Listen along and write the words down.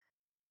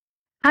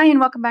Hi,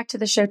 and welcome back to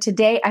the show.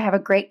 Today, I have a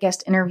great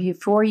guest interview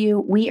for you.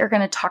 We are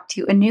going to talk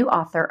to a new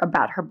author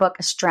about her book,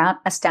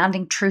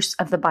 Astounding Truths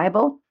of the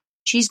Bible.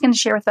 She's going to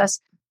share with us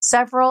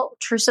several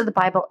truths of the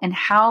Bible and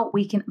how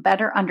we can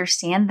better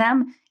understand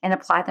them and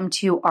apply them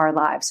to our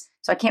lives.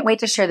 So I can't wait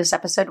to share this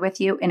episode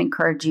with you and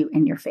encourage you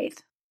in your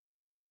faith.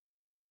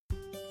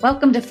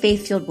 Welcome to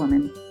Faith-Fueled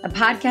Woman, a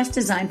podcast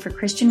designed for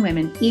Christian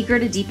women eager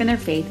to deepen their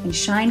faith and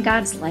shine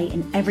God's light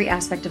in every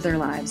aspect of their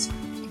lives.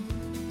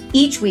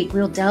 Each week,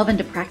 we'll delve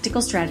into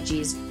practical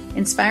strategies,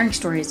 inspiring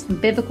stories,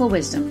 and biblical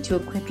wisdom to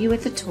equip you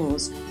with the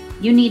tools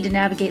you need to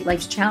navigate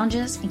life's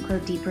challenges and grow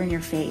deeper in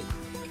your faith.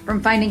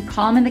 From finding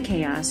calm in the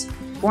chaos,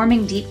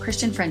 forming deep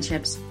Christian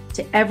friendships,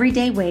 to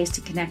everyday ways to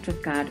connect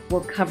with God,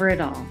 we'll cover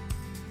it all.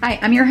 Hi,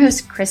 I'm your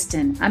host,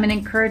 Kristen. I'm an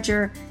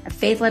encourager, a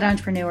faith-led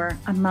entrepreneur,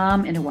 a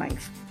mom, and a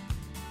wife.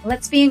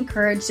 Let's be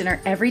encouraged in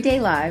our everyday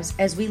lives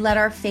as we let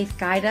our faith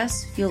guide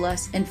us, fuel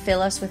us, and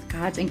fill us with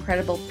God's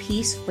incredible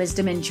peace,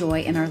 wisdom, and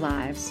joy in our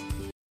lives.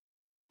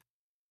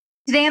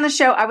 Today on the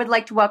show, I would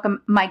like to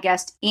welcome my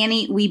guest,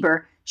 Annie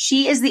Weber.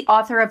 She is the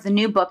author of the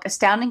new book,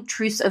 Astounding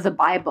Truths of the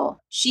Bible.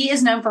 She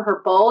is known for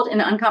her bold and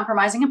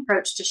uncompromising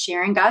approach to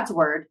sharing God's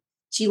word.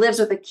 She lives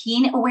with a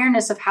keen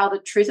awareness of how the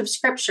truth of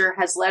Scripture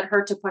has led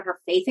her to put her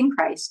faith in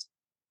Christ.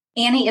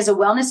 Annie is a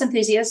wellness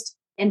enthusiast,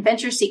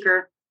 adventure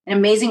seeker, an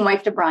amazing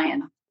wife to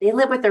Brian. They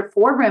live with their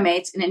 4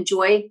 roommates and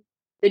enjoy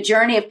the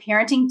journey of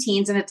parenting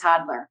teens and a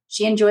toddler.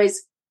 She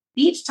enjoys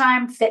beach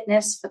time,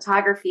 fitness,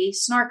 photography,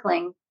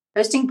 snorkeling,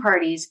 hosting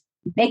parties,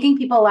 making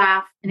people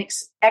laugh, and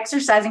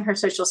exercising her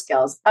social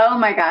skills. Oh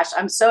my gosh,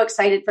 I'm so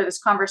excited for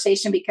this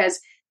conversation because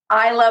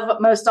I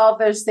love most all of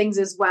those things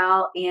as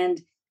well.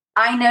 And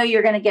I know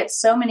you're going to get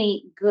so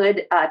many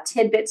good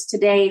tidbits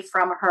today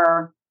from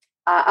her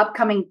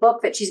upcoming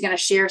book that she's going to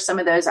share some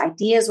of those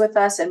ideas with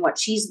us and what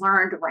she's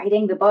learned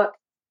writing the book.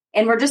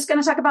 And we're just going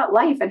to talk about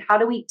life and how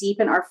do we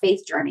deepen our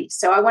faith journey.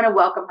 So I want to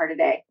welcome her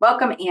today.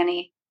 Welcome,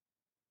 Annie.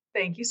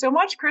 Thank you so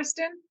much,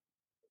 Kristen.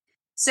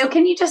 So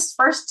can you just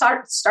first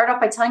start off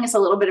by telling us a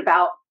little bit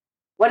about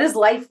what does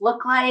life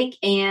look like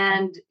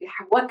and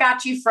what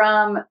got you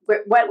from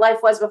what life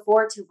was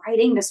before to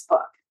writing this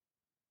book?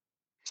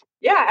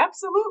 Yeah,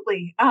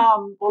 absolutely.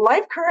 Well,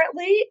 life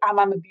currently, I'm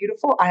on the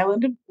beautiful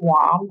island of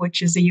Guam,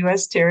 which is a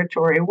U.S.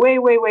 territory way,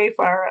 way, way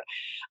far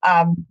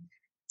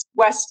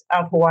west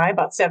of Hawaii,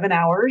 about 7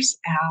 hours.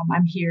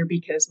 I'm here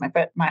because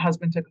my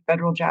husband took a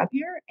federal job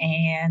here,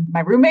 and my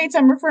roommates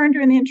I'm referring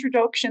to in the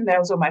introduction,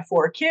 those are my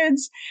 4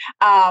 kids.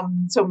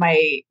 So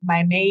my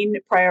main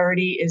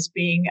priority is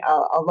being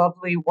a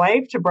lovely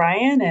wife to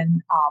Brian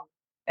and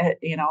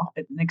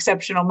an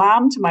exceptional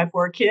mom to my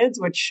 4 kids,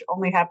 which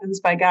only happens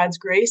by God's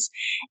grace.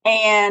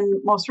 And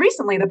most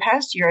recently, the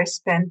past year, I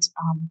spent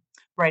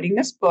writing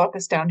this book,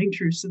 Astounding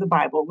Truths of the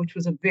Bible, which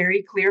was a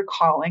very clear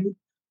calling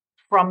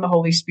from the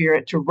Holy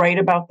Spirit to write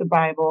about the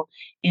Bible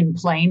in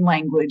plain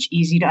language,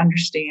 easy to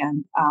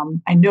understand.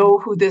 I know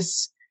who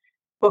this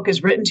book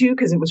is written to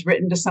because it was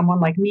written to someone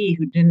like me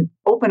who didn't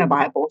open a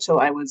Bible till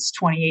I was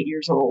 28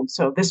 years old.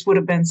 So this would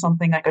have been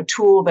something like a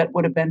tool that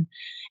would have been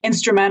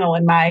instrumental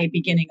in my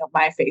beginning of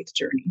my faith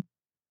journey.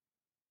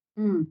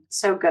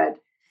 So good.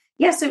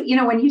 Yeah. So,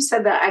 when you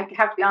said that, I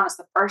have to be honest,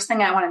 the first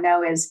thing I want to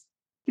know is,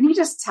 can you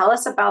just tell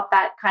us about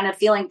that kind of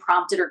feeling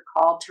prompted or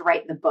called to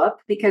write the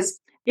book? Because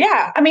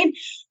yeah, I mean,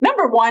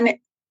 number one,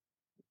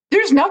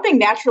 there's nothing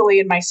naturally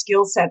in my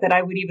skill set that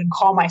I would even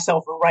call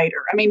myself a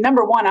writer. I mean,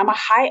 number one, I'm a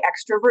high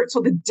extrovert.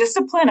 So the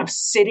discipline of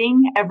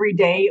sitting every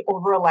day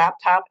over a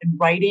laptop and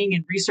writing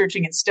and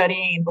researching and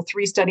studying and with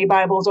 3 study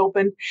Bibles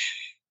open,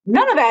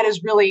 none of that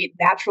is really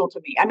natural to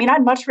me. I mean,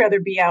 I'd much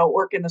rather be out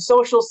working the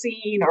social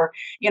scene or,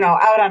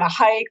 out on a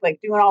hike, like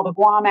doing all the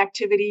Guam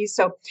activities.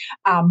 So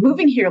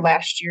moving here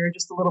last year,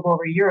 just a little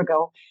over a year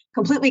ago,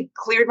 completely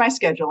cleared my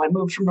schedule. I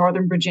moved from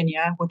Northern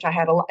Virginia, which I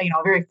had a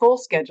very full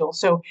schedule.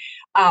 So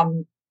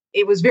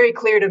it was very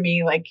clear to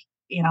me, like,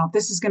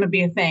 this is going to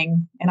be a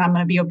thing and I'm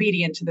going to be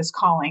obedient to this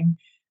calling.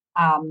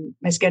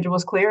 My schedule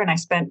was clear and I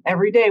spent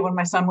every day when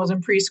my son was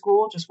in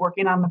preschool just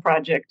working on the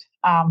project.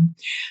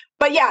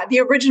 But yeah, the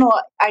original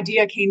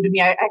idea came to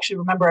me. I actually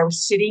remember I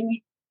was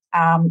sitting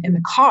in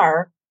the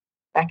car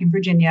back in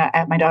Virginia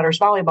at my daughter's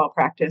volleyball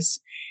practice,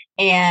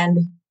 and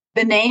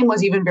the name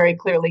was even very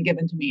clearly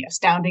given to me,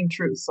 Astounding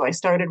Truths. So I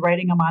started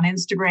writing them on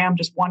Instagram,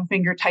 just one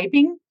finger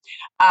typing.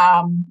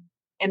 And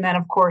then,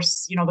 of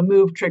course, the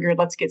move triggered,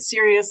 let's get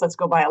serious. Let's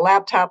go buy a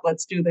laptop.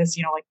 Let's do this,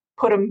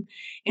 put them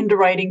into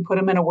writing, put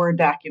them in a Word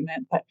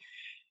document. But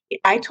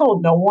I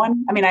told no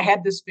one. I mean, I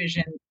had this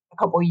vision a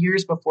couple of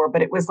years before,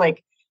 but it was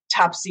like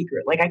top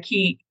secret. Like I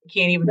can't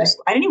even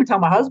I didn't even tell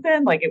my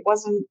husband. Like it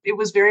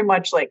was very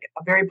much like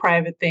a very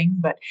private thing,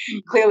 but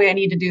clearly I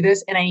need to do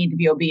this and I need to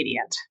be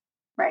obedient.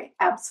 Right.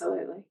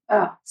 Absolutely.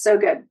 Oh, so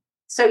good.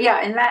 So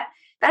yeah, in that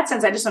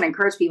sense, I just want to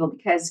encourage people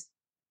because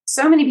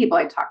so many people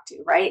I talk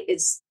to, right,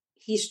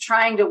 he's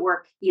trying to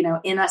work,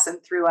 in us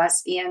and through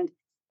us.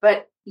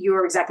 But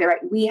you're exactly right.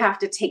 We have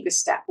to take the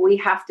step. We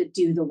have to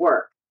do the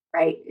work,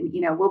 right?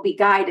 We'll be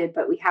guided,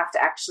 but we have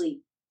to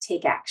actually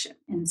take action.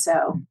 And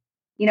so,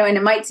 and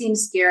it might seem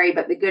scary,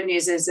 but the good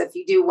news is if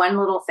you do one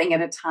little thing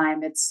at a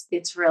time,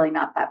 it's really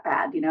not that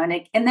bad,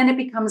 and then it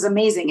becomes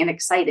amazing and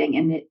exciting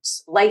and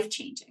it's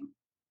life-changing,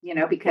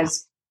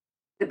 because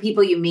the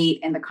people you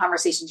meet and the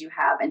conversations you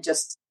have and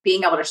just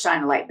being able to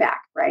shine a light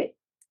back, right?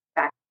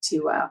 Back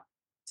to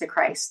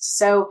Christ.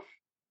 So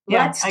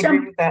I agree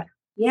with that.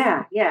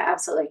 Yeah,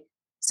 absolutely.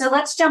 So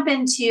let's jump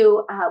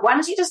into, why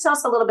don't you just tell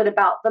us a little bit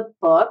about the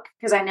book?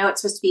 Because I know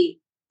it's supposed to be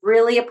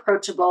really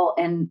approachable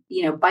and,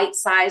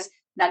 bite-sized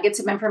nuggets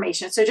of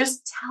information. So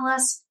just tell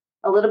us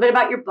a little bit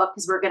about your book,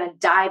 because we're going to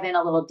dive in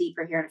a little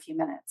deeper here in a few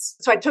minutes.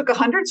 So I took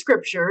 100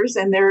 scriptures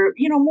and they're,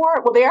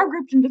 they are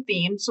grouped into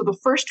themes. So the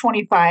first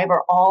 25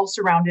 are all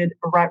surrounded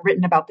or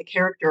written about the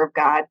character of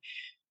God.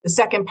 The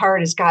second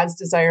part is God's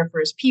desire for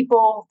his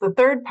people. The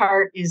third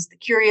part is the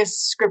curious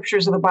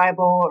scriptures of the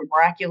Bible or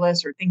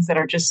miraculous or things that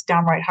are just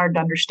downright hard to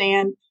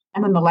understand.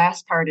 And then the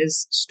last part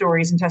is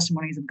stories and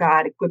testimonies of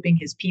God equipping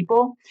his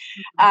people.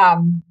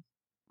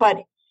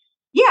 But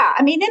yeah,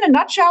 in a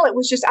nutshell, it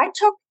was just, I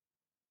took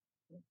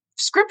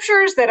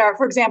scriptures that are,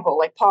 for example,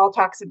 like Paul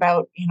talks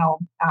about,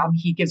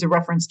 he gives a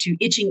reference to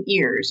itching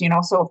ears,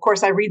 so of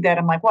course I read that.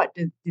 I'm like, what,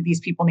 do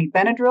these people need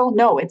Benadryl?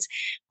 No, it's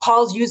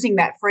Paul's using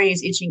that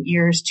phrase itching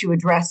ears to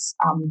address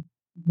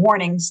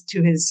warnings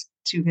to his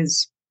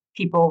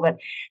people that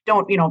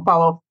don't,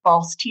 follow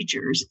false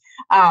teachers.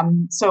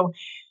 So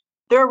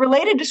they're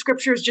related to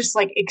scriptures, just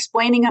like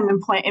explaining them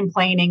in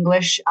plain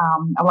English.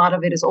 A lot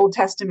of it is Old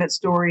Testament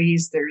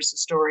stories. There's a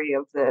story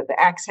of the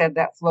axe head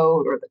that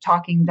flowed or the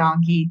talking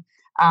donkey.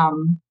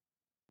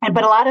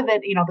 But a lot of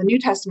it, the New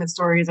Testament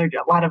stories are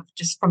a lot of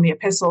just from the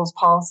epistles.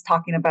 Paul's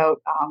talking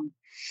about,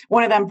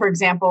 one of them, for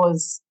example,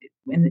 is,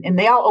 and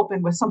they all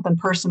open with something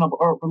personal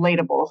or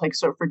relatable. Like,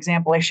 so for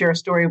example, I share a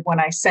story of when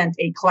I sent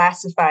a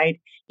classified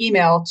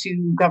email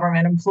to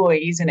government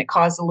employees and it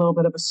caused a little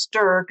bit of a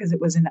stir because it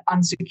was an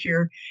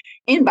unsecure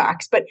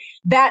inbox. But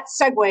that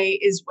segue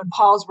is when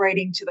Paul's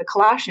writing to the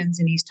Colossians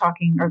and he's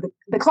talking, or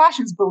the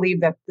Colossians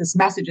believe that this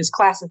message is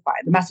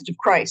classified, the message of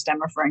Christ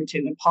I'm referring to.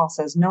 And Paul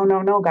says,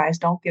 no, guys,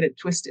 don't get it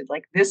twisted.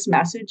 Like, this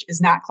message is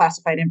not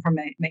classified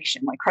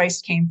information. Like,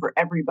 Christ came for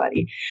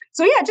everybody.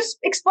 So yeah, just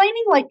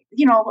explaining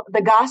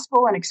the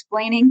gospel and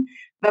explaining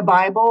the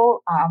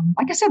Bible.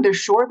 Like I said, they're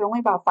short. They're only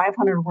about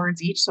 500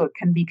 words each. So it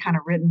can be kind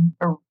of written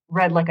or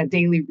read like a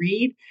daily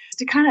read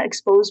to kind of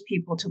expose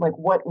people to like,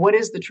 what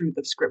is the truth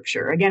of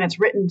scripture? Again, it's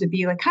written to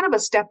be like kind of a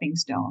stepping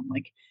stone.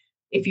 Like,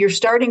 if you're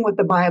starting with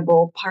the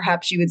Bible,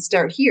 perhaps you would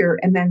start here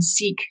and then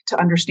seek to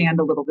understand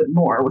a little bit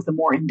more with a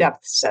more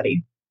in-depth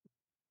study.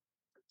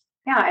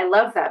 Yeah, I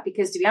love that,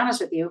 because to be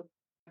honest with you,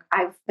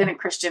 I've been a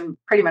Christian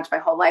pretty much my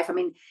whole life.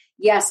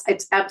 Yes,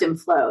 it's ebbed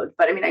and flowed,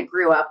 but I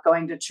grew up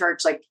going to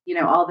church,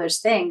 all those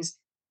things.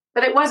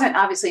 But it wasn't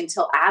obviously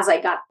until as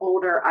I got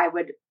older, I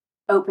would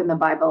open the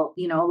Bible,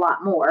 a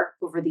lot more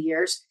over the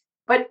years.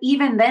 But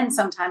even then,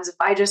 sometimes if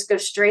I just go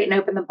straight and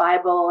open the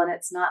Bible and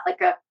it's not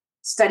like a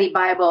study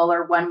Bible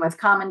or one with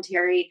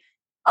commentary,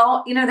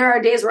 there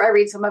are days where I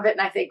read some of it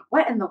and I think,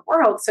 what in the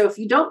world? So if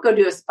you don't go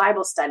do a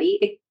Bible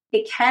study,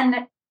 it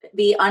can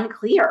be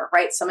unclear,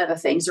 right? Some of the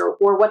things, or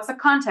what's the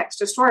context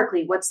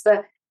historically?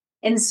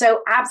 And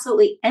so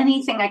absolutely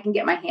anything I can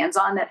get my hands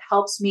on that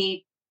helps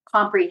me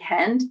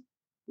comprehend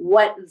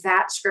what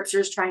that scripture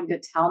is trying to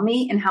tell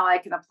me and how I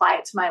can apply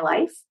it to my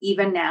life,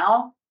 even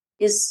now,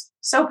 is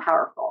so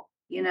powerful,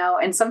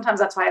 and sometimes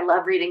that's why I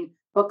love reading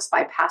books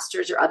by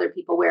pastors or other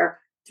people where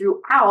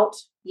throughout,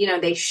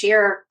 they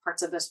share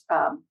parts of this,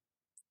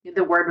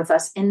 the word with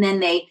us, and then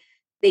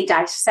they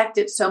dissect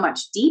it so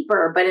much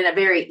deeper, but in a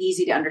very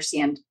easy to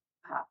understand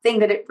thing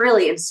that it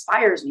really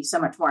inspires me so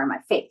much more in my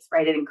faith,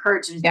 right? It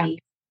encourages me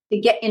to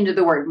get into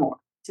the word more,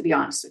 to be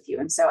honest with you.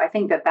 And so I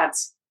think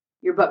that's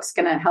your book's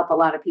going to help a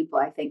lot of people,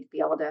 I think, be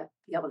able to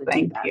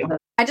do that. You.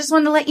 I just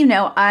wanted to let you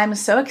know I'm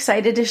so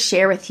excited to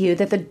share with you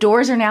that the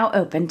doors are now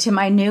open to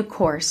my new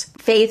course,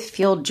 Faith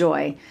Fueled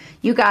Joy.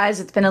 You guys,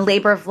 it's been a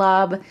labor of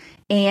love,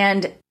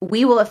 and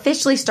we will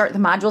officially start the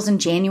modules in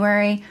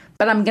January,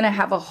 but I'm going to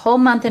have a whole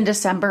month in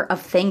December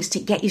of things to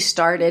get you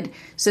started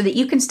so that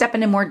you can step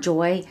into more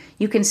joy,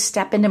 you can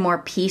step into more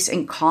peace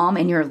and calm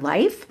in your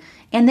life,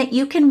 and that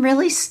you can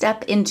really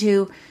step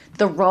into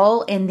the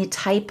role in the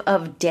type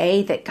of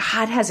day that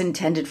God has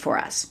intended for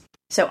us.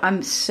 So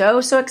I'm so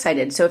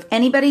excited. So if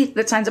anybody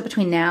that signs up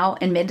between now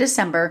and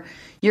mid-December,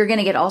 you're going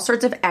to get all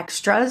sorts of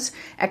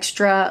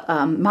extra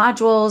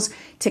modules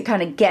to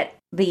kind of get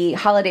the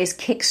holidays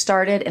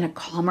kick-started in a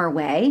calmer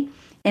way.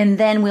 And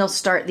then we'll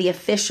start the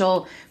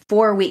official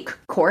 4-week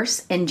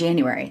course in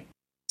January.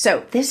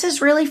 So this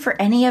is really for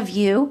any of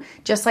you,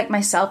 just like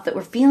myself, that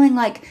were feeling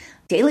like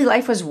daily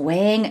life was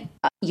weighing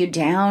you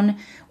down,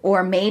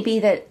 or maybe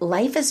that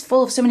life is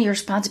full of so many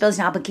responsibilities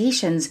and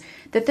obligations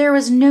that there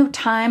was no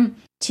time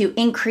to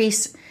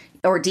increase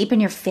or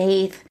deepen your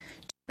faith,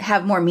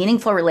 have more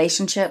meaningful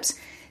relationships,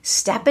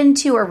 step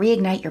into or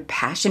reignite your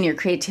passion, your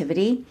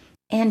creativity,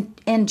 and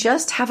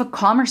just have a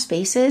calmer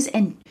spaces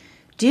and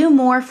do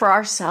more for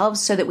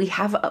ourselves so that we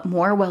have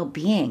more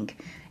well-being.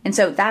 And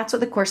so that's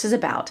what the course is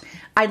about.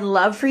 I'd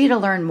love for you to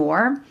learn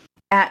more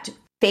at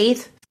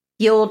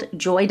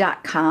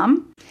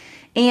faithfueledjoy.com.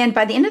 And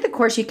by the end of the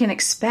course, you can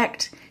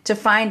expect to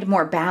find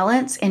more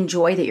balance and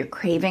joy that you're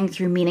craving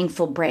through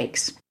meaningful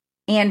breaks.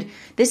 And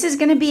this is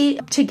going to be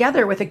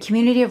together with a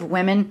community of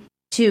women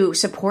to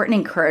support and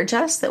encourage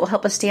us that will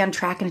help us stay on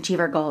track and achieve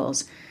our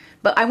goals.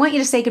 But I want you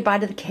to say goodbye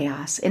to the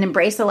chaos and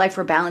embrace the life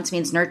where balance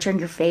means nurturing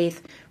your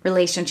faith,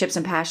 relationships,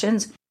 and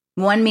passions,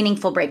 one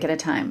meaningful break at a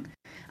time.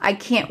 I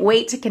can't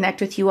wait to connect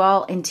with you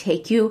all and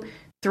take you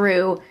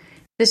through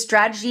the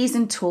strategies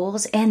and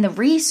tools and the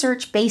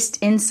research-based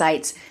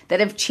insights that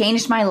have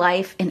changed my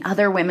life and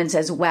other women's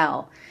as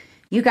well.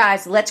 You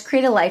guys, let's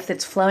create a life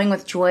that's flowing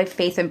with joy,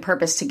 faith, and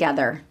purpose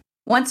together.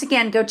 Once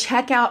again, go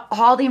check out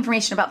all the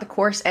information about the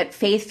course at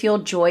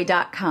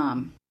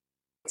faithfueledjoy.com.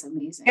 It's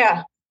amazing.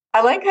 Yeah.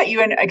 I like how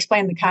you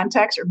explained the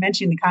context or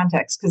mentioned the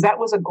context, because that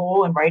was a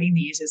goal in writing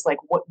these, is like,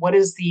 what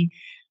is the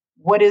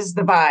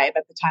vibe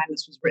at the time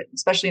this was written,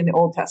 especially in the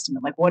Old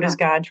Testament? Like, what is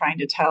God trying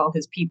to tell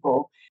his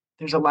people?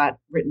 There's a lot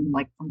written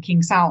like from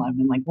King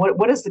Solomon, like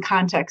what is the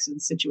context of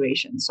the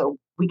situation? So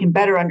we can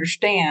better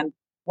understand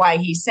why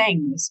he's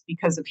saying this,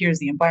 because of here's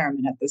the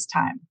environment at this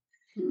time.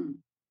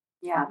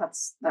 Yeah,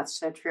 that's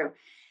so true.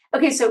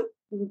 Okay, so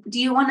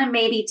do you want to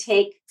maybe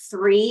take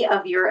 3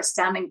 of your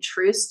astounding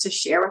truths to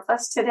share with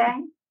us today?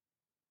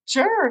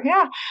 Sure,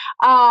 yeah.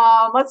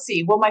 Let's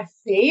see. Well, my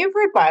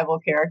favorite Bible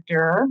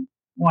character,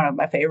 one of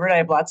my favorite, I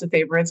have lots of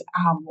favorites.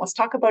 Let's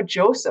talk about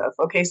Joseph.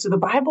 Okay, so the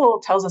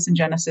Bible tells us in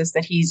Genesis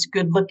that he's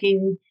good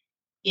looking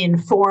in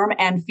form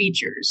and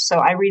features. So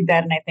I read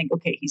that and I think,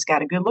 okay, he's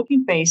got a good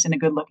looking face and a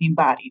good looking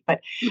body.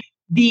 But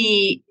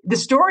the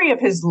story of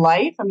his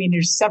life, I mean,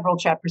 there's several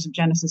chapters of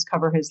Genesis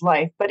cover his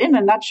life, but in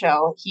a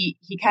nutshell, he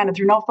kind of,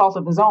 through no fault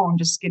of his own,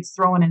 just gets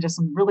thrown into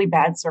some really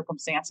bad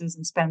circumstances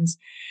and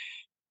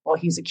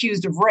he's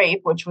accused of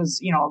rape, which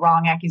was, a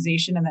wrong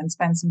accusation, and then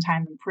spends some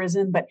time in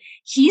prison. But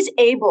he's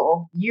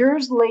able,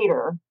 years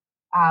later,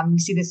 we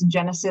see this in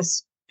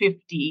Genesis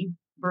 50,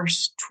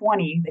 verse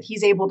 20, that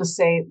he's able to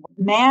say,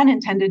 man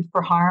intended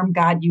for harm,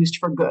 God used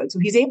for good. So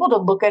he's able to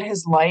look at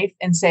his life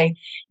and say,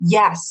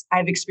 yes,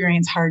 I've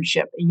experienced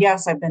hardship.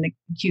 Yes, I've been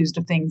accused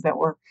of things that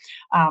were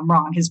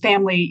wrong. His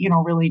family,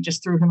 really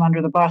just threw him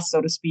under the bus, so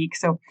to speak.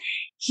 So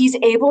he's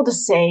able to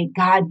say,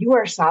 God, you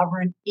are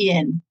sovereign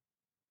in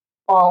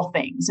all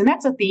things. And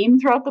that's a theme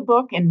throughout the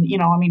book. And,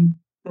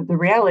 the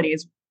reality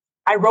is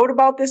I wrote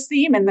about this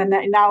theme, and then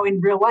now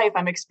in real life,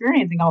 I'm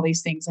experiencing all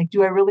these things. Like,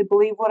 do I really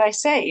believe what I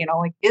say?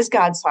 Is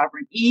God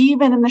sovereign,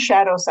 even in the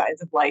shadow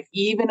sides of life,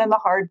 even in the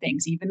hard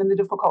things, even in the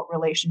difficult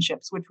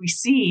relationships, which we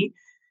see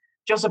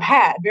Joseph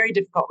had very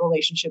difficult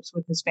relationships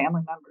with his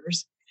family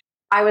members.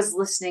 I was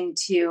listening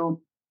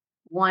to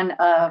one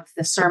of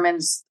the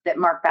sermons that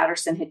Mark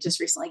Batterson had just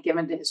recently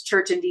given to his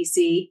church in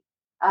DC.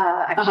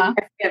 I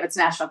forget if it's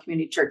National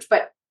Community Church,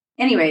 but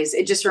anyways,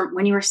 it just,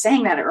 when you were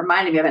saying that, it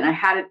reminded me of it. And I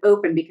had it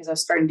open because I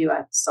was starting to do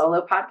a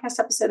solo podcast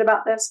episode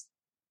about this.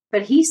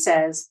 But he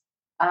says,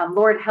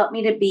 Lord, help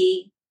me to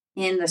be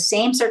in the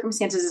same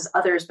circumstances as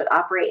others, but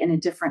operate in a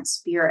different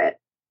spirit.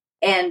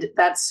 And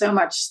that's so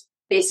much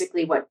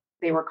basically what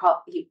they were called.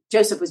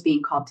 Joseph was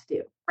being called to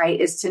do, right?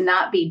 Is to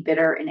not be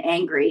bitter and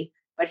angry,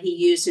 but he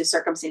used his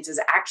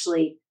circumstances.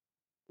 Actually,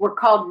 we're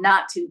called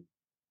not to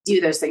do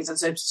those things. And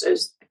so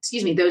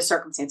those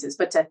circumstances,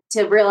 but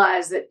to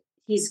realize that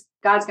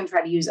God's going to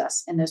try to use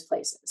us in those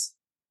places.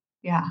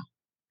 Yeah,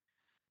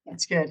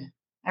 that's good.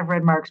 I've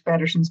read Mark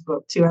Batterson's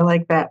book too. I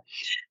like that.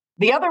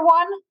 The other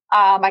one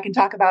I can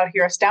talk about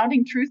here,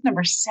 astounding truth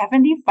number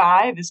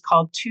 75, is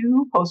called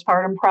 2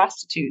 Postpartum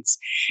Prostitutes.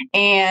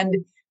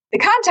 And the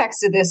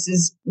context of this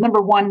is, number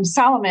 1,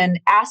 Solomon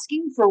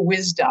asking for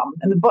wisdom.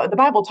 And the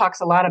Bible talks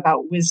a lot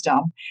about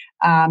wisdom.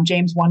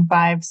 James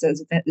 1:5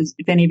 says,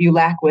 if any of you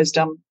lack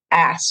wisdom,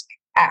 ask.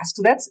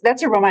 So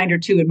that's a reminder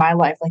too in my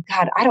life. Like,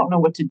 God, I don't know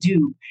what to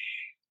do.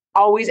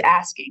 Always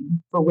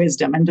asking for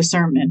wisdom and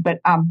discernment. But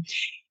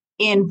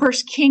in 1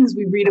 Kings,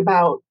 we read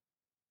about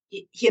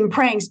him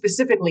praying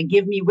specifically,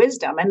 give me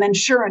wisdom. And then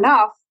sure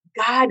enough,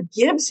 God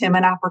gives him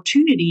an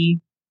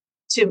opportunity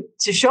to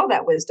show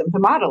that wisdom, to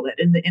model it.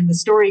 And the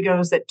story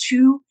goes that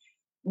 2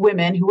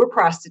 women who were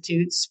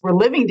prostitutes were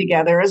living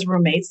together as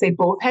roommates. They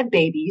both had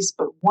babies,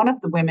 but one of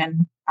the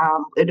women,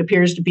 it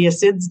appears to be a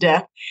Sid's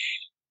death,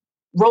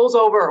 rolls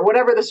over, or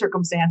whatever the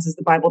circumstances.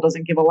 The Bible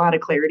doesn't give a lot of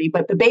clarity,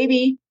 but the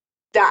baby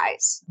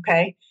dies.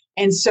 Okay.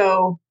 And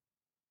so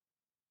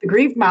the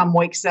grieved mom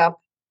wakes up,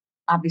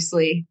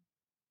 obviously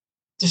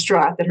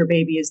distraught that her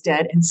baby is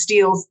dead, and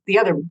steals the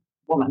other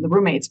woman, the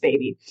roommate's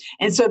baby.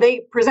 And so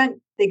they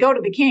go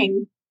to the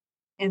king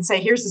and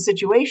say, here's the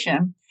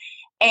situation.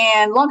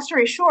 And long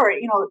story short,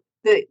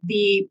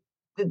 the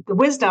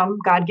wisdom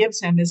God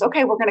gives him is,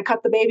 okay, we're going to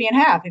cut the baby in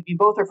half if you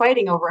both are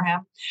fighting over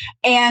him.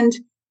 And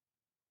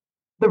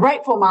the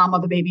rightful mom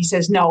of the baby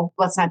says, no,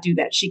 let's not do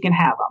that. She can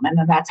have them. And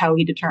then that's how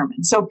he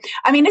determines. So,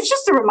 it's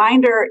just a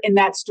reminder in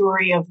that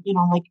story of,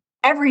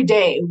 every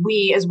day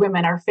we as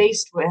women are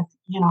faced with,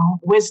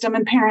 wisdom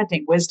in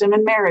parenting, wisdom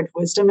in marriage,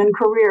 wisdom in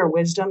career,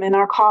 wisdom in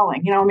our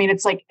calling.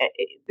 It's like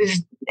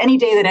there's any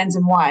day that ends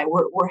in Y,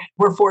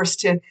 we're forced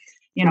to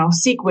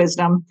seek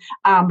wisdom.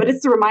 But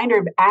it's the reminder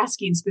of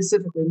asking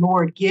specifically,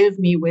 Lord, give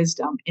me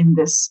wisdom in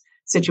this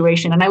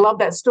situation. And I love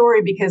that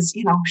story because,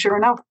 sure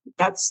enough,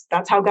 that's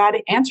how God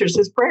answers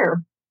his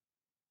prayer.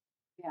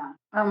 Yeah.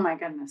 Oh my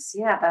goodness.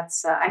 Yeah.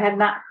 That's, I had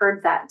not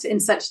heard that in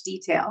such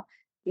detail,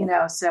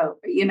 so,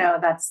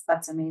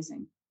 that's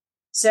amazing.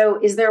 So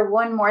is there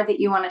one more that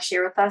you want to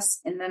share with us?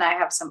 And then I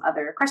have some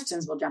other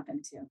questions we'll jump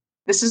into.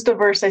 This is the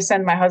verse I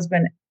send my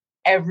husband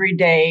every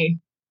day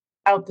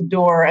out the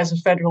door as a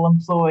federal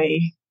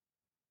employee.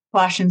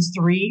 Colossians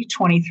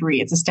 3:23.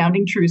 It's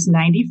Astounding Truths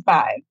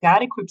 95.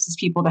 God equips his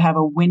people to have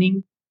a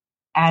winning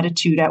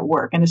attitude at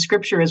work. And the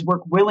scripture is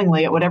work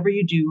willingly at whatever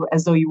you do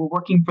as though you were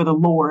working for the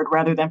Lord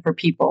rather than for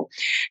people.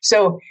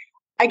 So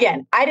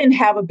again, I didn't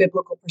have a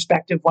biblical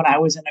perspective when I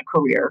was in a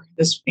career.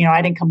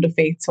 I didn't come to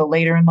faith till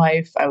later in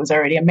life. I was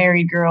already a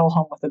married girl,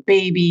 home with a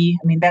baby.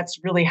 I mean, that's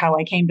really how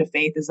I came to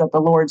faith, is that the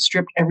Lord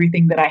stripped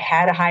everything that I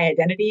had a high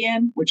identity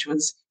in, which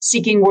was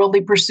seeking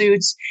worldly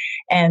pursuits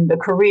and the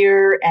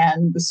career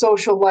and the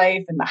social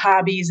life and the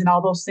hobbies and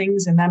all those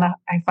things. And then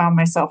I found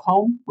myself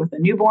home with a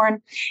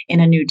newborn in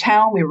a new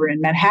town. We were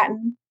in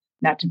Manhattan,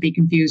 not to be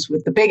confused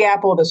with the Big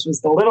Apple. This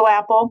was the Little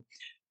Apple.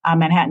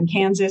 Manhattan,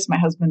 Kansas. My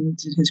husband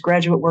did his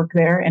graduate work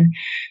there. And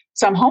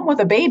so I'm home with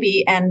a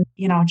baby and,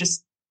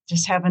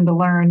 just having to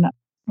learn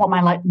what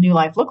my new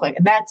life looked like.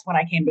 And that's when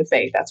I came to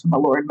faith. That's when the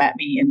Lord met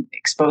me and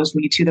exposed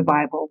me to the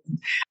Bible.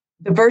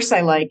 The verse I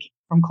like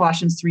from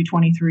Colossians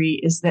 3:23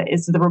 is that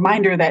it's the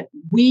reminder that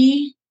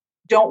we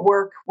don't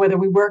work, whether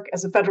we work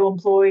as a federal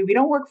employee, we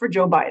don't work for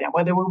Joe Biden,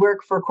 whether we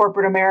work for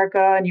corporate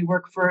America and you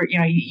work for,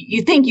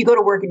 you think you go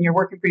to work and you're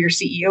working for your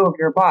CEO or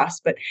your boss,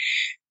 but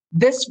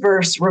this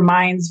verse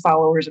reminds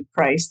followers of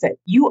Christ that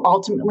you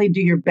ultimately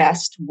do your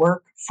best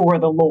work for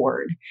the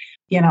Lord,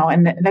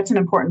 and that's an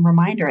important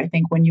reminder, I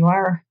think, when you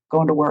are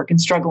going to work and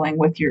struggling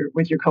with your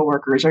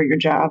coworkers or your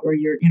job or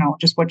your,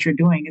 just what you're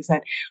doing, is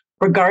that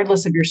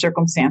regardless of your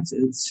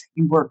circumstances,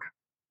 you work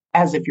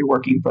as if you're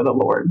working for the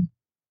Lord.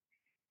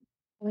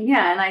 Well,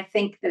 yeah. And I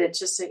think that it's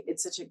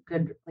such a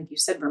good, like you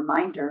said,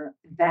 reminder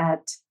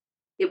that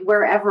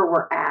wherever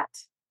we're at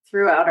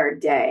throughout our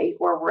day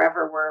or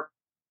wherever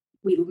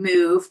we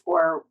move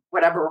or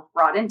whatever we're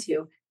brought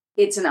into,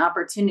 it's an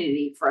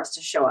opportunity for us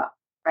to show up,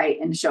 right?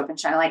 And to show up and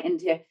shine a light and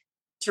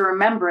to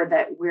remember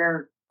that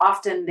we're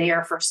often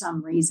there for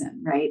some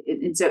reason, right?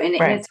 And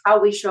it's how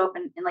we show up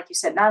and like you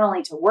said, not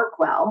only to work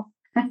well,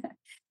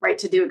 right,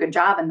 to do a good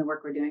job in the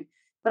work we're doing,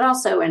 but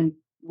also in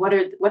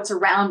what's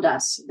around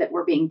us that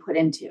we're being put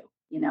into,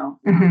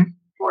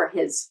 for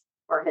his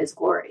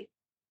glory,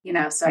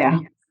 so yeah. I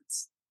think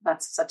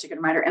that's such a good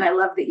reminder. And I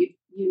love that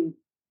you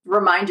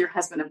remind your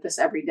husband of this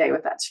every day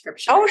with that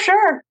scripture. Oh,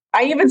 sure.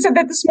 I even said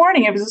that this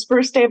morning. It was his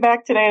first day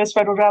back today at his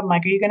federal job. I'm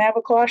like, are you going to have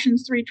a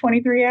Colossians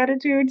 3:23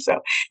 attitude?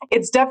 So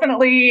it's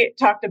definitely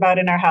talked about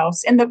in our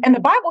house. And the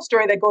Bible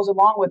story that goes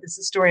along with this is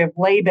the story of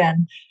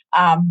Laban.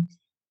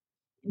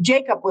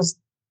 Jacob was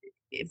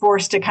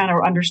forced to kind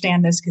of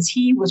understand this because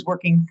he was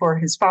working for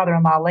his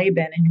father-in-law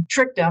Laban and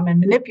tricked him and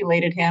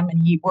manipulated him.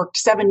 And he worked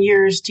 7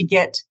 years to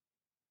get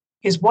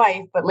his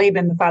wife, but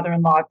Laban, the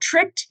father-in-law,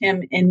 tricked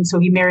him. And so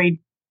he married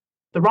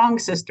the wrong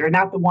sister,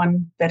 not the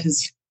one that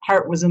his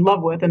heart was in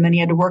love with. And then he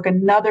had to work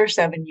another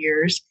 7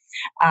 years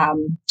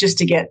just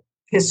to get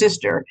his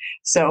sister.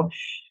 So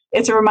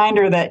it's a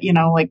reminder that,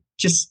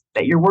 just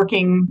that you're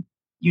working,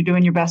 you're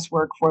doing your best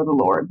work for the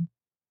Lord.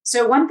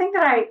 So one thing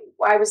that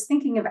I was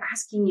thinking of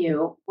asking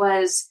you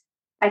was,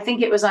 I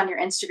think it was on your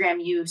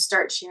Instagram, you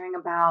start sharing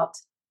about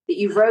that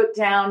you wrote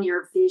down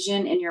your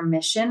vision and your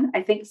mission,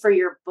 I think for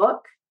your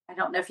book. I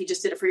don't know if you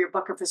just did it for your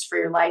book or if it's for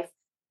your life.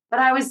 But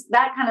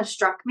that kind of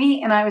struck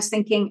me. And I was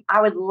thinking, I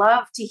would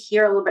love to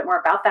hear a little bit more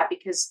about that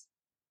because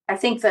I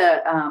think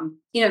the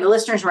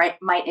listeners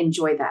might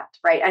enjoy that,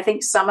 right? I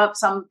think some of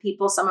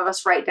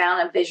us write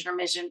down a vision or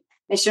mission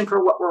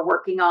for what we're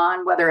working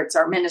on, whether it's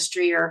our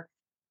ministry or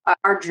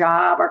our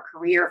job, our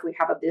career, if we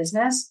have a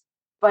business.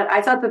 But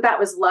I thought that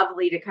was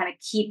lovely to kind of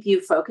keep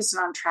you focused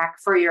and on track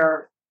for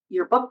your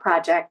book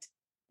project.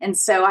 And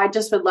so I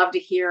just would love to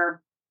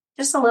hear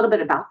just a little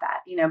bit about that,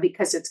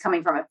 because it's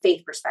coming from a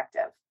faith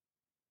perspective.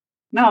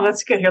 No,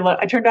 that's good. Here, look,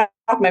 I turned off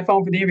my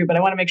phone for the interview, but I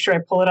want to make sure I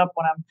pull it up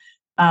when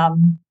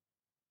I'm,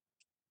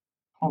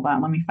 hold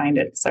on, let me find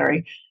it.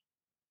 Sorry.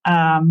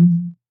 Actually,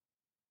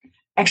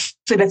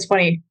 that's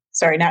funny.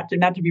 Sorry, not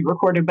to be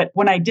recorded, but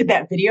when I did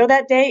that video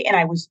that day and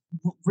I was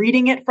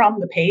reading it from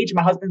the page,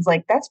 my husband's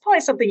like, that's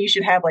probably something you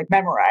should have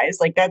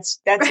memorized. That's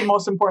the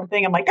most important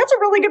thing. I'm like, that's a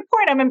really good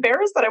point. I'm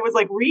embarrassed that I was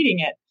reading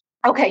it.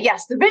 Okay.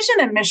 Yes. The vision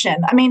and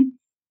mission. I mean,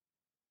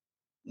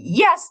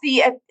 yes,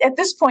 at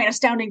this point,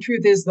 Astounding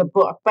Truth is the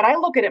book, but I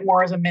look at it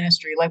more as a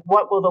ministry.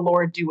 What will the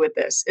Lord do with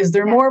this? Is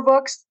there more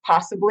books?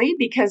 Possibly,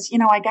 because,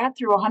 I got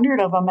through 100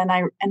 of them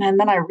and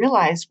then I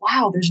realized,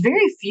 wow, there's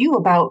very few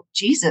about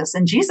Jesus,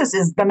 and Jesus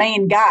is the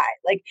main guy.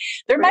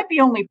 There might be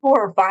only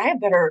 4 or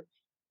 5 that are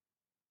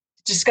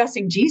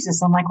discussing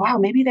Jesus. I'm like, wow,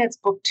 maybe that's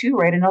book 2,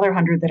 right? Another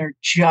 100 that are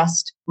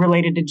just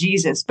related to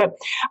Jesus. But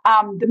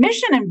the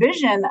mission and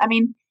vision, I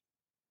mean,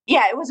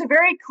 Yeah, it was a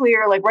very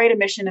clear, like, write a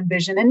mission and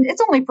vision. And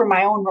it's only for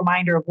my own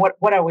reminder of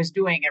what I was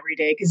doing every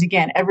day. Because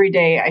again, every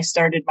day I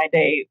started my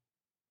day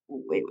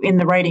in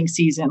the writing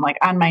season, like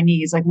on my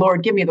knees, like,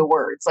 Lord, give me the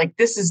words. Like,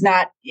 this is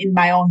not in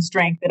my own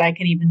strength that I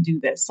can even do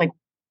this. Like,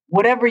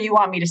 whatever you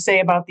want me to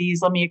say about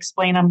these, let me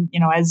explain them,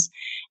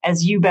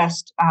 as you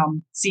best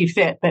see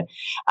fit. But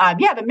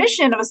yeah, the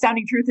mission of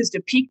Astounding Truth is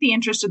to pique the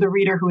interest of the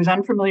reader who is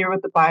unfamiliar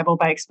with the Bible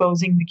by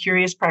exposing the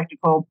curious,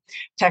 practical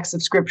text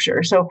of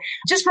Scripture. So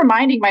just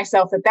reminding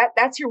myself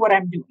that's here what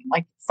I'm doing.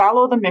 Like,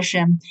 follow the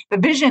mission. The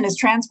vision is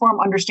transform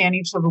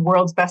understanding to the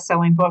world's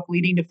best-selling book,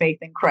 leading to faith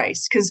in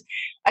Christ. Because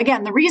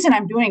again, the reason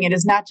I'm doing it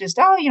is not just,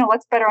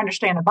 let's better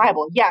understand the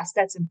Bible. Yes,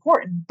 that's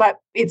important, but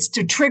it's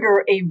to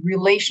trigger a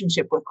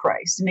relationship with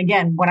Christ. And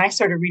again, when I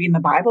started reading the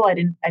Bible, I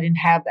didn't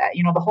have that.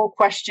 The whole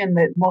question,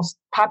 the most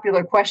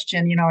popular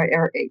question,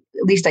 or at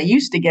least I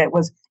used to get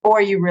was, oh,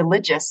 are you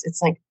religious?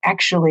 It's like,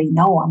 actually,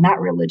 no, I'm not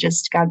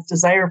religious. God's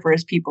desire for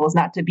his people is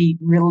not to be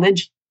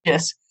religious.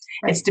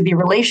 Right. It's to be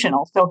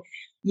relational. So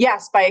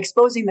yes, by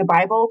exposing the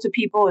Bible to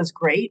people is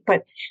great,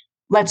 but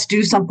let's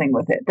do something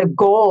with it. The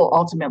goal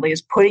ultimately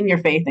is putting your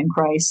faith in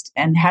Christ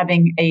and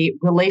having a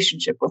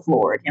relationship with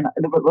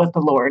with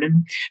the Lord.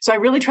 And so I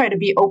really try to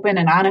be open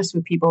and honest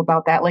with people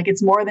about that. Like,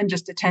 it's more than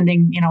just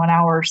attending, an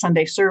hour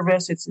Sunday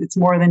service. It's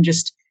more than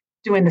just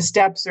doing the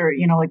steps or,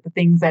 like the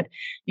things that,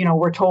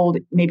 we're told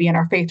maybe in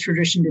our faith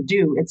tradition to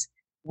do. It's,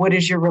 what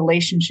is your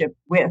relationship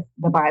with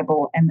the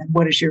Bible? And then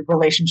what is your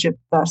relationship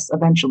thus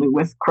eventually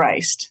with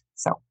Christ?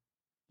 So.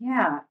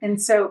 Yeah.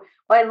 And so,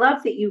 I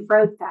love that you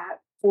wrote that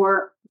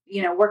for,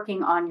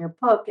 working on your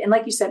book. And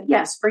like you said,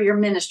 yes, for your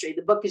ministry,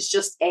 the book is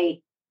just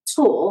a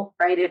tool,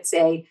 right? It's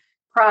a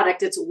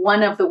product. It's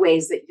one of the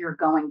ways that you're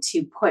going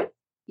to put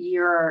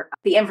the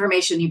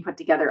information you put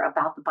together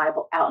about the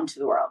Bible out into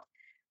the world.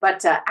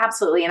 But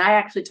absolutely. And I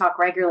actually talk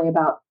regularly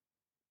about,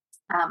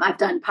 I've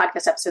done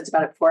podcast episodes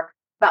about it before,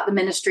 about the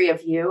ministry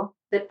of you,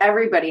 that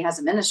everybody has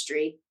a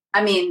ministry.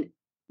 I mean,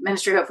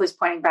 ministry hopefully is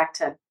pointing back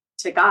to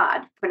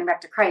God, pointing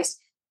back to Christ.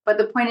 But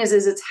the point is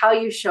it's how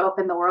you show up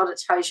in the world.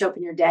 It's how you show up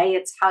in your day.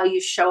 It's how you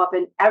show up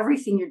in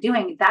everything you're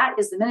doing. That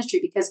is the ministry,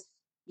 because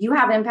you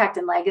have impact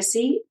and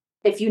legacy.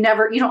 If you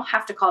don't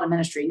have to call it a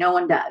ministry. No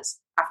one does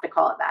have to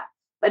call it that.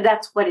 But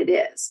that's what it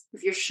is.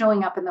 If you're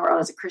showing up in the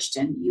world as a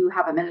Christian, you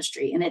have a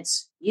ministry, and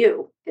it's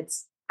you.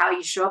 It's how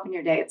you show up in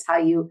your day. It's how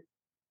you,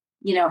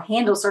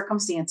 handle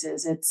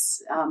circumstances.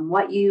 It's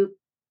what you,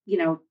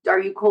 are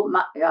you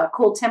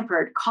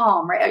cool-tempered,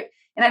 calm, right?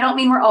 And I don't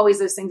mean we're always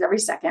those things every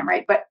second,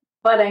 right? But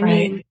I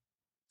mean,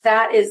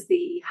 that is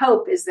the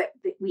hope, is that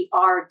we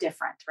are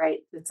different, right?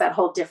 It's that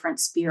whole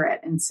different spirit.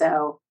 And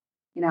so,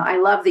 I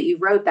love that you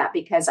wrote that,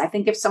 because I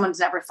think if someone's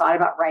never thought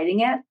about writing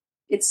it,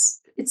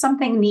 it's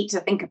something neat to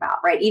think about,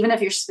 right? Even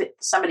if you're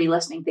somebody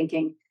listening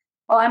thinking,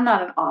 well, I'm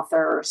not an author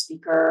or a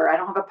speaker, I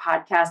don't have a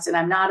podcast, and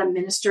I'm not a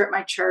minister at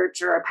my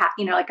church, or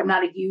I'm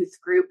not a youth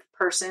group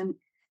person.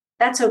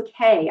 That's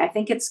okay. I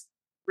think it's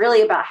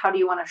really about, how do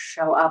you want to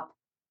show up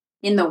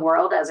in the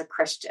world as a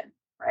Christian?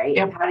 Right.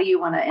 Yep. How do you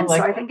want to? And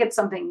I think it's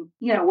something,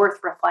 worth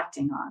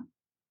reflecting on.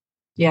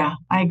 Yeah,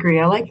 I agree.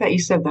 I like that you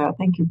said that.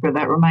 Thank you for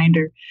that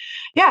reminder.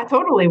 Yeah,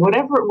 totally.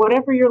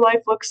 Whatever your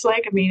life looks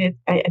like. I mean,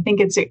 I think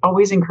it's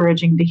always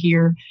encouraging to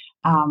hear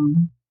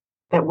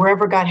that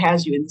wherever God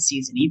has you in the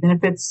season, even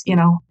if it's,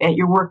 at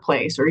your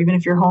workplace, or even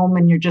if you're home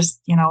and you're just,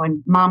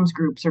 in mom's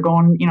groups, or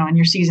going, in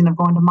your season of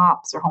going to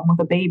MOPS, or home with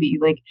a baby,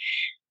 like,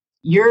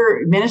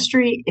 your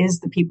ministry is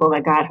the people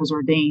that God has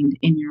ordained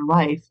in your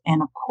life.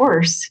 And of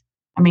course,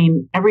 I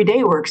mean, every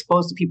day we're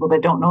exposed to people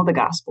that don't know the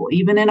gospel.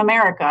 Even in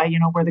America,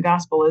 where the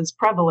gospel is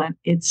prevalent,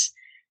 it's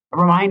a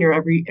reminder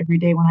every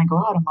day when I go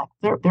out. I'm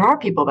like, there are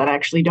people that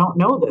actually don't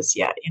know this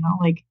yet.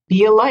 Like,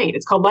 be a light.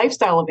 It's called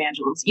lifestyle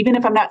evangelism. Even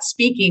if I'm not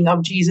speaking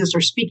of Jesus or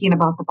speaking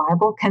about the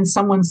Bible, can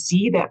someone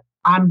see that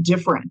I'm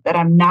different, that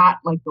I'm not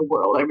like the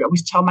world? I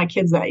always tell my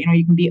kids that,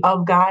 you can be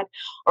of God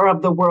or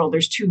of the world.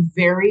 There's two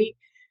very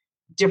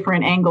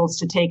different angles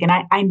to take. And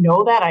I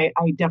know that I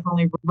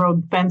definitely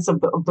rode the fence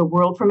of the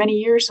world for many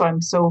years. So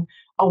I'm so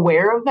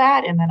aware of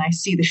that. And then I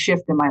see the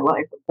shift in my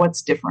life.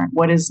 What's different?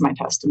 What is my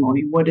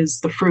testimony? What is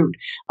the fruit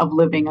of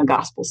living a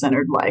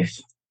gospel-centered life?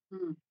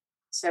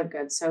 So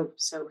good. So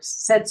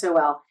said so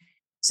well.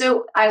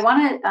 So I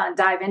want to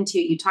dive into,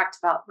 you talked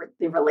about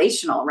the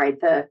relational, right?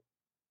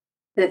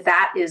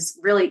 That is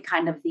really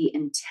kind of the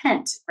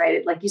intent,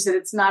 right? Like you said,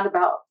 it's not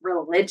about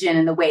religion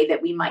in the way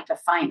that we might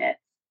define it.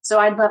 So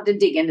I'd love to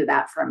dig into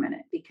that for a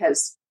minute,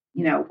 because,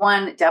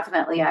 one,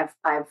 definitely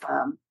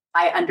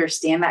I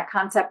understand that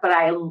concept, but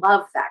I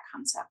love that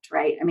concept,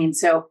 right? I mean,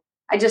 so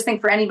I just think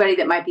for anybody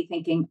that might be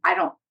thinking,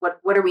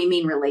 what do we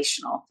mean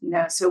relational?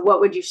 So what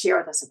would you share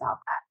with us about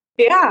that?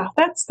 Yeah,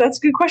 that's a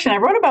good question. I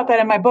wrote about that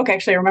in my book.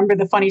 Actually, I remember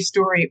the funny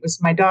story. It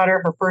was my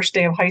daughter, her first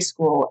day of high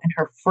school, and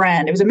her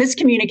friend. It was a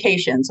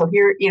miscommunication. So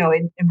here,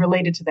 and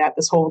related to that,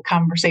 this whole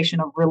conversation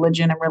of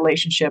religion and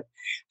relationship,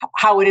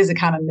 how it is a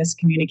kind of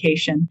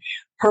miscommunication.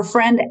 her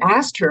friend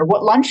asked her,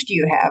 "What lunch do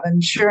you have?"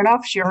 And sure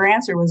enough, her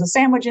answer was a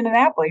sandwich and an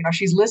apple.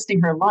 She's listing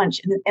her lunch.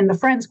 And the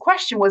friend's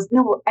question was,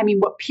 no, I mean,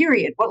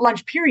 what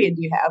lunch period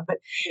do you have? But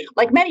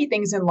like many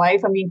things in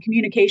life, I mean,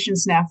 communication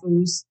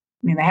snafus,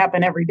 I mean, they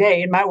happen every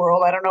day in my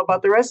world. I don't know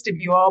about the rest of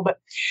you all, but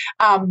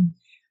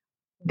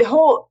the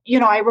whole,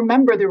 I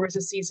remember there was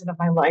a season of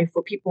my life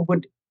where people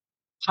would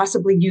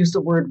possibly use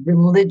the word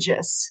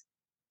religious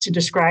to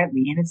describe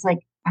me. And it's like,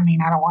 I mean,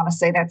 I don't want to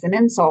say that's an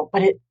insult,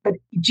 but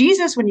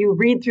Jesus, when you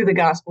read through the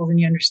Gospels and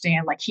you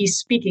understand, like, he's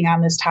speaking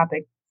on this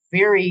topic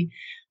very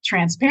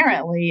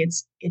transparently,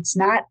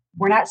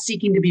 we're not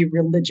seeking to be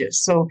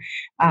religious. So,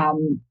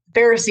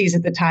 Pharisees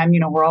at the time,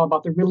 were all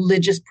about the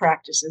religious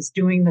practices,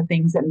 doing the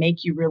things that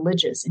make you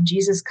religious. And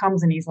Jesus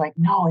comes and he's like,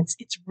 no,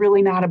 it's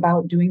really not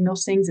about doing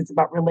those things. It's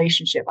about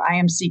relationship. I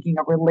am seeking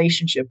a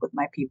relationship with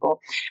my people.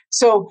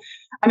 So,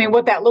 I mean,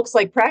 what that looks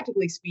like,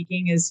 practically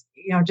speaking, is,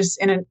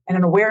 just in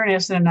an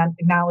awareness and an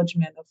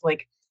acknowledgement of,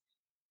 like,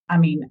 I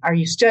mean, are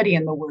you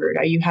studying the word?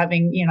 Are you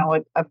having,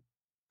 a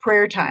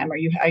prayer time?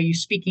 Are you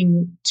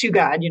speaking to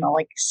God,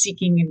 like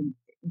seeking and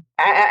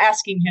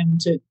asking him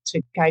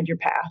to guide your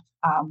path?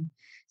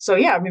 So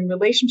yeah, I mean,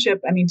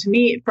 relationship, I mean,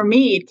 for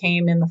me, it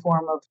came in the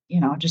form of,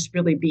 just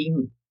really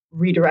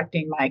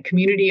redirecting my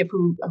community of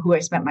who I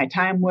spent my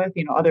time with,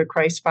 other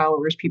Christ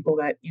followers, people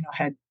that,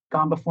 had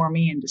gone before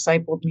me and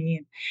discipled me,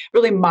 and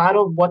really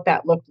modeled what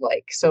that looked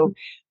like. So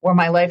where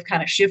my life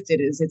kind of shifted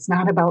is, it's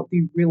not about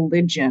the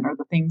religion or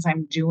the things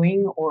I'm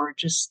doing, or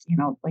just,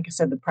 like I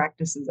said, the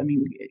practices. I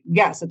mean,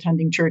 yes,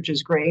 attending church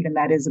is great, and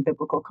that is a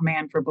biblical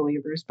command for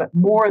believers, but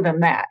more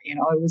than that,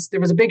 there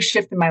was a big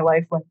shift in my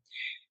life when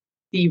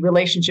the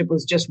relationship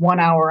was just 1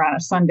 hour on a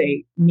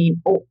Sunday,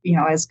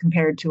 as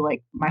compared to,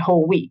 like, my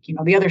whole week,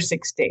 the other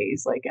 6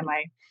 days, like, am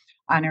I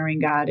honoring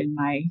God in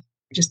my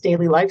just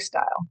daily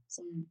lifestyle?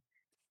 So.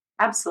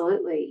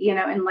 Absolutely.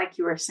 And like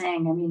you were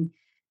saying, I mean,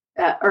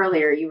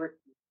 earlier you were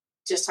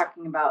just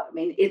talking about, I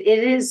mean, it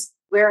is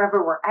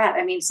wherever we're at.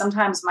 I mean,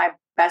 sometimes my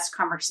best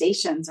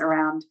conversations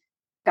around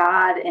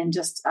God and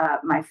just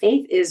my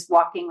faith is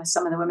walking with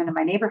some of the women in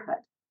my neighborhood,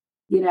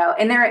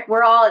 and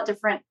we're all at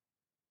different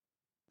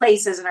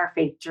places in our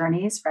faith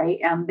journeys, right?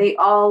 They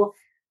all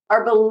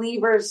are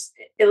believers,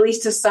 at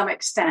least to some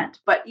extent,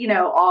 but,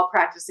 all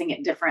practicing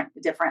at different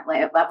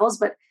levels.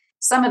 But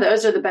some of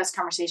those are the best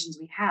conversations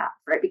we have,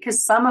 right?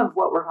 Because some of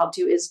what we're called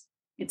to is,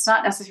 it's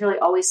not necessarily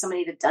always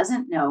somebody that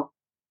doesn't know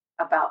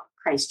about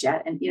Christ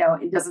yet, and,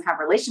 it doesn't have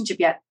a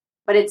relationship yet,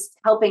 but it's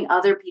helping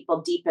other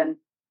people deepen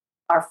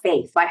our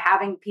faith by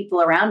having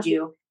people around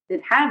you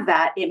that have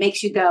that. It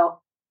makes you go,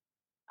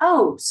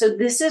 oh, so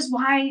this is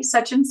why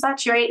such and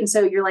such, right? And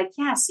so you're like,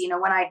 yes,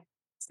 when I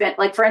spend,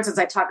 like, for instance,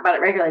 I talk about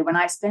it regularly, when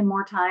I spend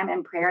more time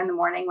in prayer in the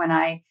morning, when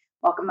I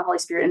welcome the Holy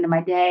Spirit into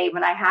my day,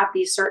 when I have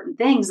these certain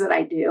things that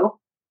I do,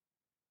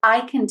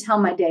 I can tell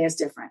my day is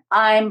different.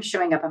 I'm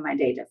showing up in my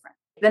day different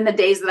than the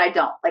days that I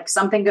don't, like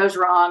something goes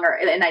wrong,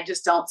 and I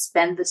just don't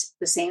spend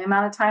the same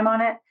amount of time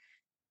on it.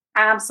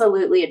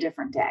 Absolutely a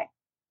different day.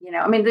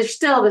 I mean, there's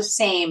still the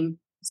same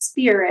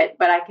spirit,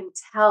 but I can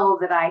tell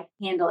that I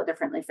handle it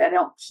differently if I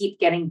don't keep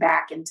getting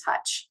back in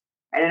touch,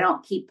 right? I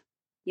don't keep,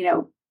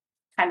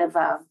 kind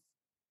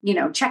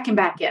of, checking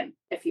back in,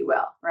 if you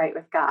will, right,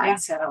 with God. Yeah,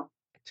 so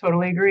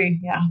totally agree.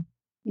 Yeah.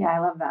 Yeah, I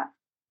love that.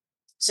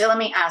 So let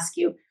me ask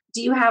you,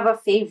 do you have a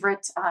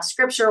favorite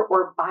scripture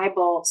or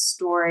Bible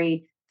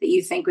story that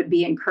you think would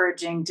be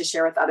encouraging to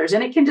share with others?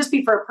 And it can just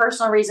be for a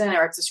personal reason,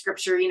 or it's a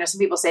scripture. Some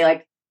people say,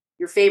 like,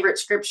 your favorite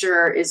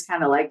scripture is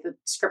kind of like the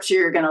scripture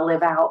you're going to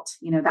live out,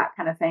 that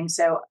kind of thing.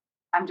 So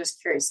I'm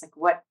just curious, like,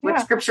 what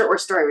scripture or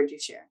story would you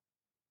share?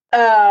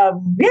 A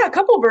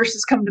couple of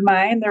verses come to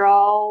mind. They're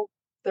all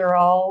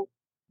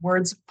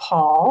words of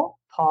Paul.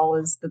 Paul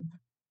is the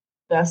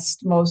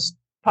best, most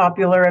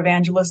popular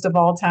evangelist of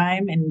all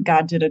time, and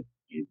God did a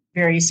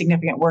very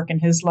significant work in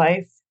his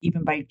life,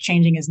 even by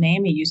changing his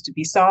name. He used to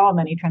be Saul, and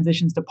then he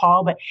transitions to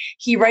Paul. But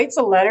he writes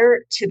a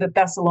letter to the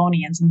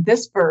Thessalonians, and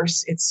this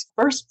verse, it's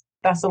 1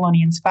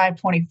 Thessalonians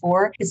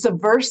 5:24. It's a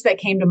verse that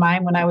came to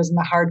mind when I was in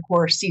the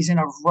hardcore season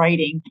of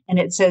writing, and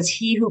it says,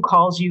 "He who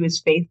calls you is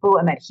faithful,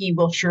 and that he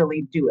will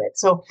surely do it."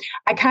 So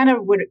I kind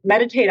of would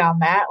meditate on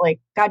that,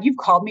 like, God, you've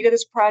called me to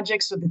this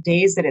project, so the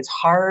days that it's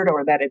hard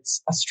or that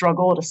it's a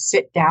struggle to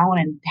sit down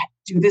and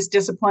do this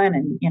discipline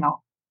and,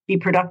 be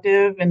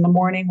productive in the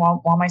morning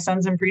while my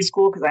son's in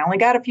preschool, because I only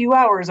got a few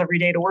hours every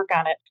day to work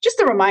on it.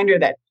 Just a reminder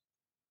that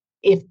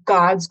if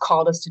God's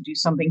called us to do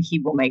something, he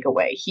will make a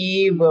way.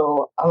 He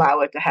will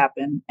allow it to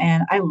happen.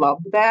 And I love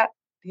that.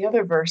 The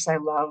other verse I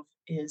love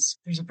is,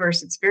 there's a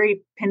verse, it's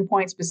very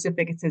pinpoint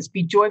specific. It says,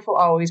 "Be joyful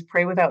always,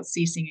 pray without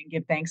ceasing, and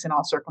give thanks in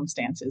all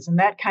circumstances." And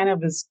that kind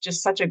of is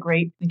just such a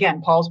great,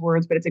 again, Paul's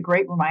words, but it's a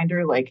great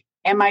reminder, like,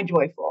 am I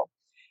joyful?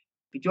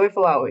 Be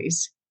joyful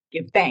always.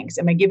 Give thanks.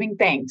 Am I giving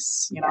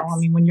thanks? Yes. I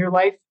mean, when your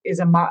life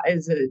is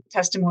a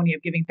testimony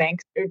of giving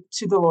thanks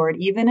to the Lord,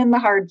 even in the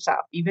hard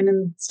stuff, even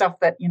in stuff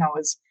that,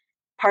 is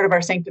part of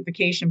our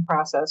sanctification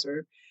process,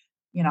 or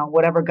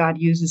whatever God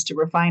uses to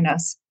refine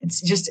us.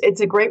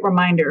 It's a great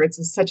reminder.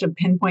 Such a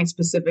pinpoint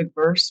specific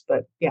verse,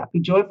 but yeah, be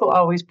joyful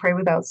always, pray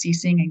without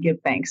ceasing, and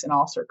give thanks in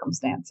all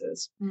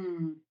circumstances.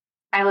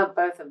 I love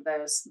both of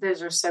those.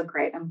 Those are so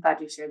great. I'm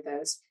glad you shared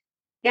those.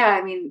 Yeah,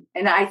 I mean,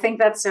 and I think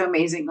that's so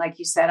amazing. Like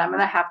you said, I'm going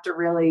to have to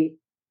really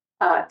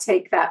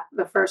take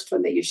the first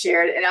one that you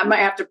shared, and I might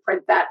have to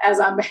print that as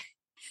I'm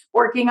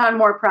working on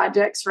more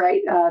projects,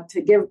 right?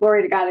 To give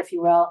glory to God, if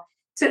you will.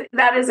 So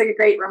that is a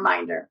great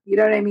reminder. You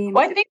know what I mean?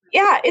 Well, I think,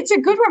 yeah, it's a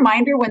good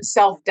reminder when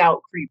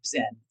self-doubt creeps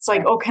in. It's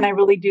like, oh, can I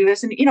really do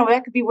this? And,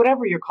 that could be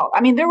whatever you're called.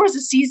 I mean, there was a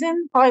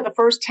season, probably the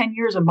first 10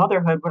 years of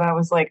motherhood, where I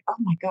was like, oh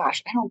my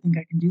gosh, I don't think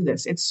I can do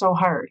this. It's so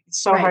hard.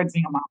 It's so hard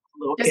being a mom with a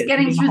little kid. Just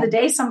getting through the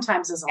day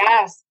sometimes is a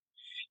lot.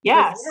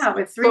 Yes. Yeah,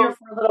 with 3 or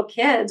 4 little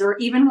kids, or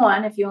even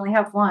one, if you only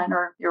have one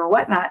or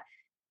whatnot.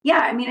 Yeah,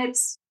 I mean,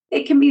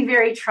 it can be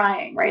very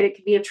trying, right? It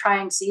can be a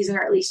trying season,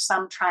 or at least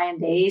some trying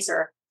days,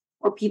 or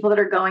people that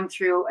are going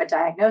through a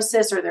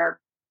diagnosis, or their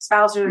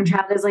spouse or their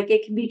child is like,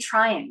 it can be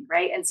trying,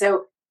 right? And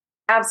so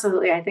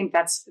absolutely, I think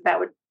it's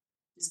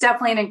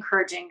definitely an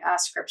encouraging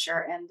scripture.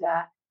 And,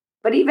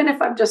 but even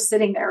if I'm just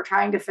sitting there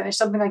trying to finish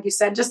something, like you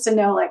said, just to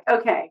know, like,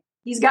 okay,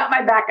 he's got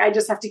my back. I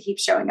just have to keep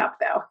showing up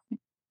though.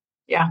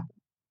 Yeah.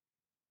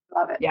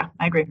 Love it. Yeah,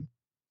 I agree.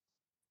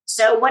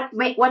 So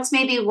what's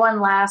maybe one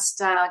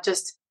last,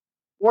 just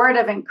word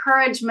of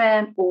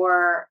encouragement,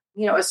 or,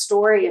 a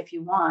story, if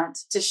you want,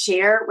 to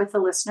share with the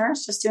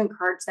listeners, just to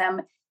encourage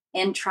them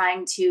in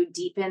trying to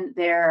deepen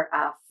their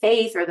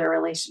faith or their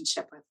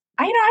relationship with?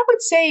 I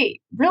would say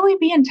really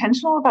be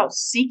intentional about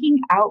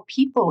seeking out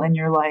people in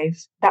your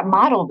life that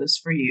model this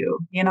for you.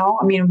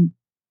 I mean,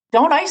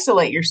 don't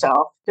isolate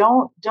yourself.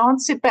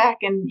 Don't sit back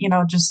and,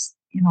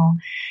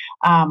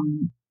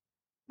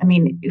 I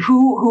mean,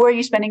 who are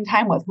you spending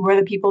time with? Who are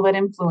the people that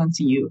influence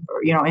you?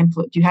 Or,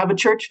 do you have a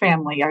church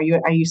family? Are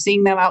you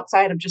seeing them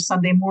outside of just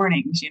Sunday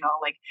mornings?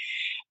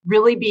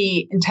 Really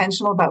be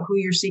intentional about who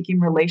you're seeking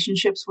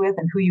relationships with,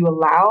 and who you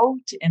allow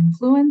to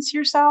influence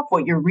yourself,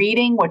 what you're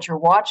reading, what you're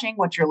watching,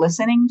 what you're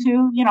listening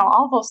to,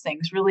 all those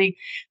things really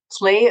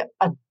play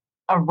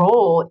a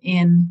role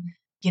in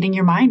getting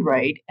your mind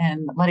right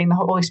and letting the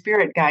Holy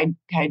Spirit guide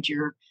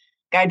your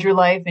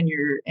life and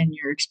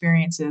your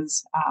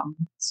experiences.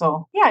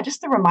 So yeah,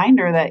 just a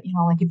reminder that,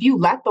 like, if you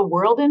let the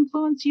world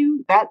influence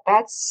you,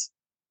 that's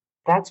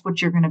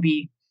what you're going to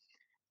be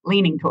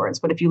leaning towards.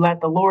 But if you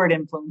let the Lord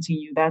influence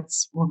you,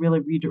 that's will really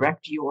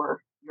redirect your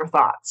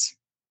thoughts.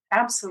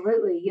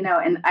 Absolutely.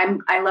 And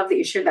I love that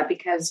you shared that,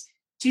 because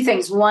 2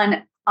 things.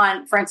 One,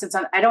 for instance,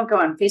 I don't go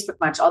on Facebook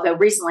much, although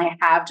recently I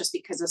have, just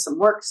because of some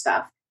work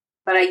stuff,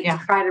 but I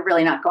try to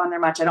really not go on there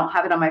much. I don't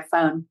have it on my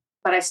phone,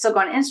 but I still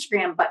go on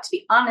Instagram. But to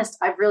be honest,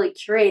 I've really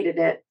curated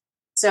it.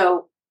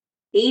 So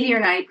 80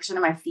 or 90%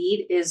 of my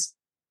feed is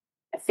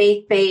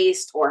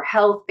faith-based or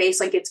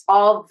health-based. Like, it's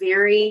all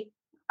very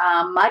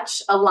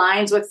much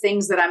aligns with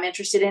things that I'm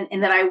interested in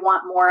and that I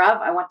want more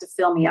of. I want to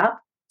fill me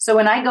up. So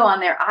when I go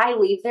on there, I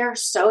leave there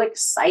so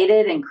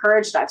excited,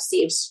 encouraged. I've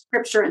saved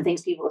scripture and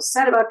things people have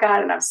said about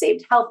God, and I've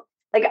saved health.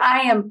 Like,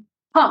 I am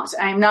pumped.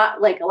 I'm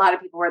not like a lot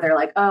of people where they're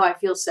like, oh, I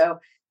feel so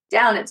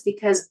down. It's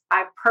because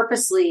I'm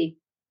purposely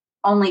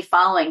only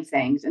following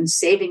things and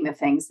saving the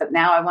things that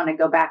now I want to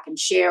go back and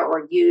share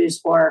or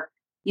use or,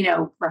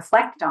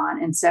 reflect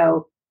on. And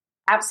so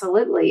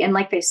absolutely. And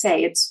like they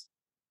say, it's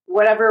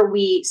whatever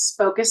we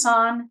focus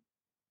on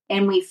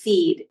and we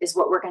feed is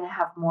what we're going to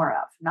have more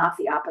of, not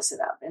the opposite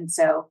of. And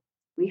so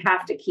we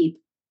have to keep,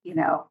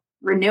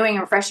 renewing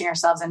and refreshing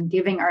ourselves and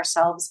giving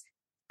ourselves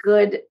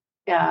good,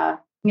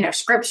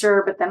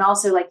 scripture, but then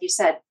also, like you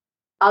said,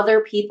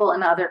 other people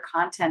and other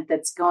content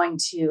that's going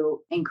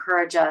to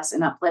encourage us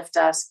and uplift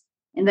us,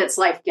 and that's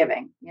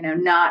life-giving,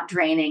 not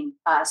draining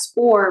us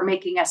or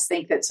making us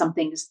think that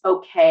something's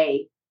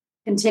okay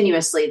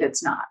continuously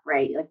that's not,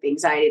 right? Like the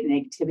anxiety,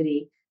 the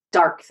negativity,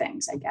 dark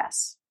things, I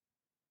guess.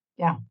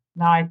 Yeah,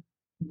 no,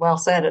 well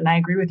said. And I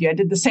agree with you. I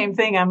did the same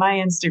thing on my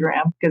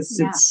Instagram,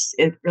 because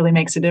it really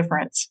makes a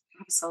difference.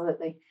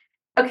 Absolutely.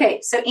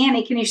 Okay. So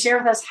Annie, can you share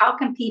with us, how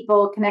can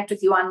people connect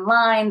with you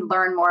online,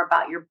 learn more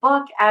about your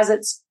book as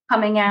it's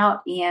coming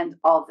out, and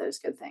all of those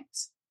good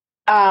things?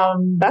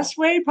 Best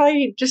way,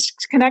 probably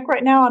just connect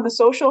right now on the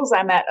socials.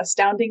 I'm at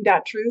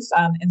astounding.truth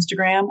on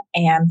Instagram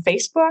and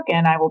Facebook,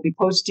 and I will be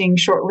posting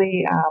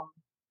shortly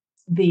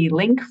the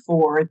link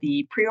for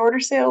the pre-order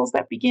sales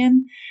that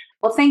begin.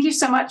 Well, thank you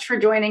so much for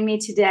joining me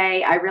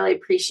today. I really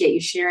appreciate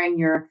you sharing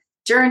your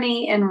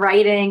journey in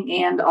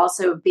writing, and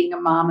also being a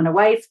mom and a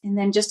wife, and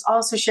then just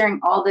also sharing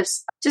all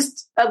this,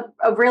 just a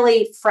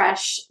really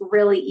fresh,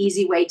 really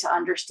easy way to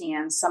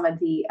understand some of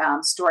the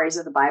stories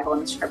of the Bible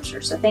and the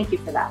scripture. So thank you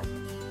for that.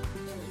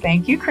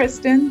 Thank you,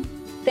 Kristen.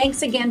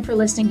 Thanks again for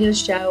listening to the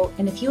show.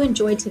 And if you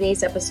enjoyed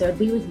today's episode,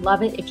 we would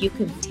love it if you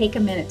could take a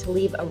minute to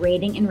leave a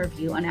rating and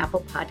review on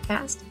Apple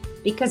Podcast,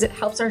 because it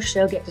helps our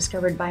show get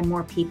discovered by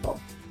more people.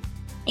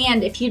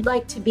 And if you'd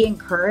like to be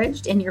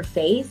encouraged in your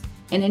faith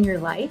and in your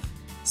life,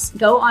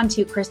 go on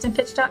to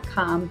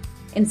kristenfitch.com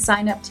and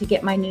sign up to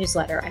get my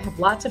newsletter. I have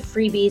lots of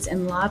freebies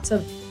and lots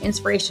of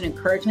inspiration and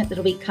encouragement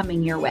that'll be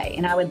coming your way.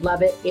 And I would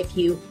love it if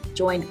you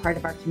joined part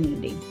of our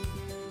community.